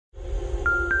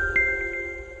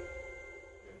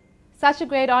Such a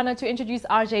great honor to introduce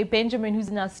RJ Benjamin, who's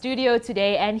in our studio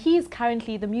today, and he's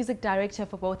currently the music director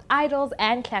for both Idols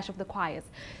and Clash of the Choirs.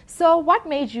 So what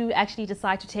made you actually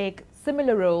decide to take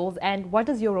similar roles, and what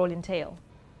does your role entail?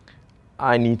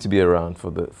 I need to be around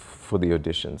for the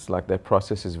auditions. Like, that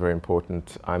process is very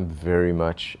important. I'm very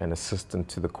much an assistant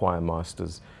to the choir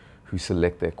masters who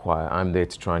select their choir. I'm there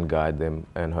to try and guide them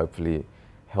and hopefully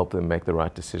help them make the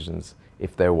right decisions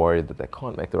if they're worried that they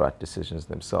can't make the right decisions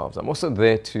themselves. I'm also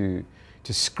there to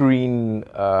screen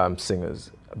singers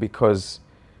because,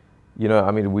 you know, I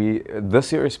mean,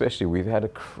 this year especially, we've had a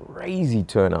crazy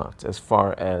turnout as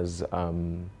far as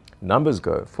numbers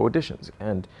go for auditions.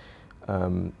 And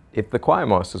if the choir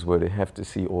masters were to have to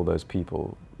see all those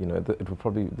people, you know, it would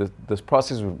probably, this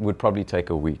process would probably take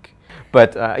a week.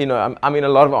 But, you know, I mean, a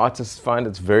lot of artists find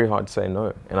it's very hard to say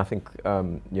no. And I think,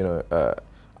 you know,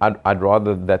 I'd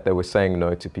rather that they were saying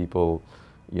no to people,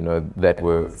 you know, that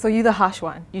were... So you're the harsh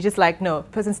one. You just like, no.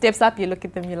 Person steps up, you look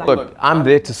at them, you're like... Look, I'm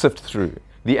there to sift through.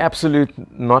 The absolute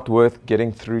not worth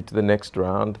getting through to the next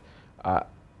round,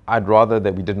 I'd rather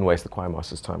that we didn't waste the choir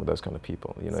master's time with those kind of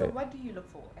people, you know. So what do you look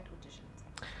for at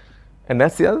auditions? And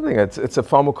that's the other thing. It's a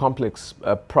far more complex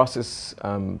process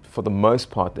for the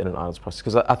most part than an Idols process.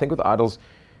 Because I think with Idols,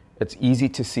 it's easy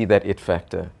to see that it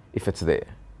factor if it's there.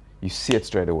 You see it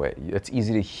straight away. It's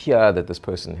easy to hear that this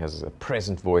person has a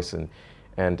present voice and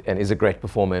is a great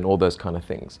performer and all those kind of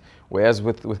things. Whereas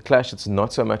with Clash, it's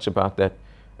not so much about that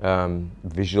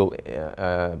visual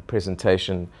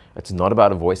presentation. It's not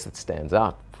about a voice that stands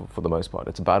out for the most part.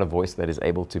 It's about a voice that is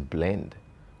able to blend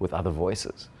with other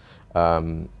voices.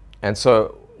 And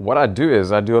so what I do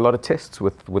is I do a lot of tests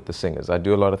with the singers. I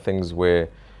do a lot of things where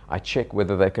I check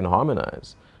whether they can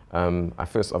harmonize. I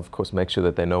first, of course, make sure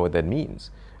that they know what that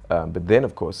means. But then,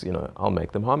 of course, you know, I'll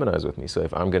make them harmonize with me. So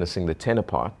if I'm going to sing the tenor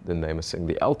part, then they must sing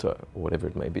the alto, or whatever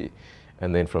it may be.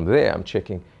 And then from there, I'm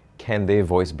checking, can their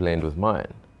voice blend with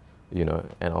mine? You know,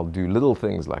 and I'll do little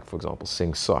things like, for example,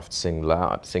 sing soft, sing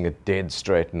loud, sing a dead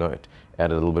straight note,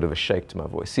 add a little bit of a shake to my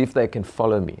voice. See if they can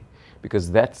follow me, because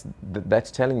that's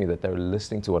telling me that they're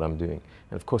listening to what I'm doing.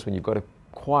 And of course, when you've got a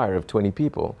choir of 20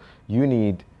 people, you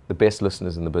need the best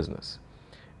listeners in the business.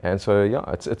 And so, yeah,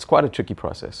 it's quite a tricky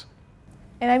process.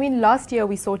 And I mean, last year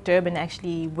we saw Durban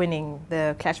actually winning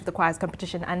the Clash of the Choirs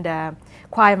competition under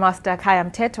choir master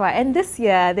Khaya Mthethwa. And this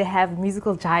year they have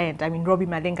musical giant, I mean, Robbie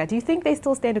Malinga. Do you think they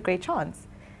still stand a great chance?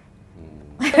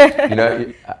 You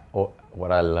know,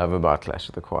 what I love about Clash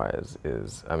of the Choirs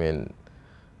is, I mean,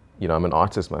 you know, I'm an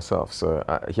artist myself, so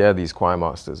I hear these choir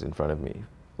masters in front of me,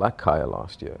 like Khaya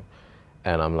last year,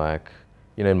 and I'm like,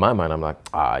 you know, in my mind, I'm like,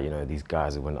 you know, these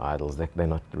guys who win Idols, they're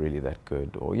not really that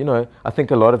good. Or, you know, I think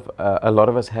a lot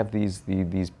of us have these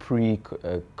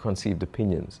preconceived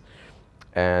opinions.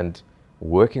 And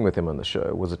working with him on the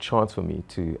show was a chance for me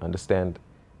to understand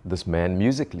this man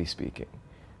musically speaking.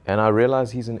 And I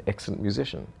realized he's an excellent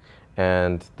musician.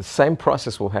 And the same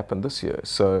process will happen this year.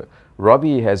 So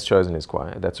Robbie has chosen his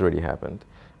choir. That's already happened.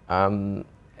 And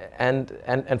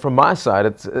from my side,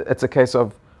 it's a case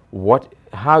of,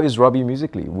 how is Robbie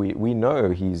musically? We know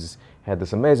he's had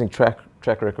this amazing track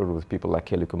record with people like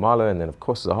Kelly Khumalo and then of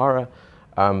course Zahara,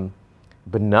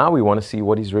 but now we want to see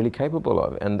what he's really capable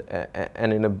of. And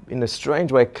in a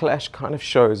strange way, Clash kind of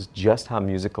shows just how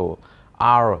musical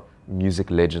our music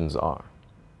legends are.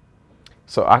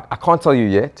 So I can't tell you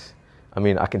yet. I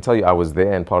mean, I can tell you I was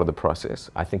there and part of the process.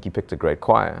 I think he picked a great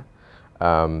choir,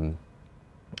 but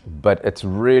it's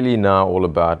really now all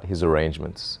about his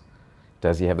arrangements.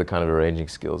 Does he have the kind of arranging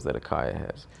skills that a Khaya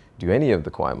has? Do any of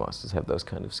the choir masters have those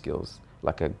kind of skills,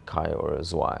 like a Khaya or a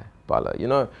Zwei, Bala, you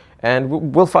know? And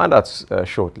we'll find out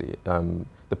shortly.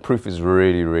 The proof is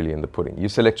really, really in the pudding. You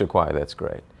select your choir, that's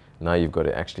great. Now you've got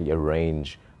to actually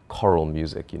arrange choral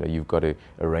music. You know, you've got to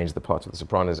arrange the parts of the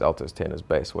sopranos, altos, tenors,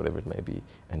 bass, whatever it may be,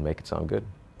 and make it sound good.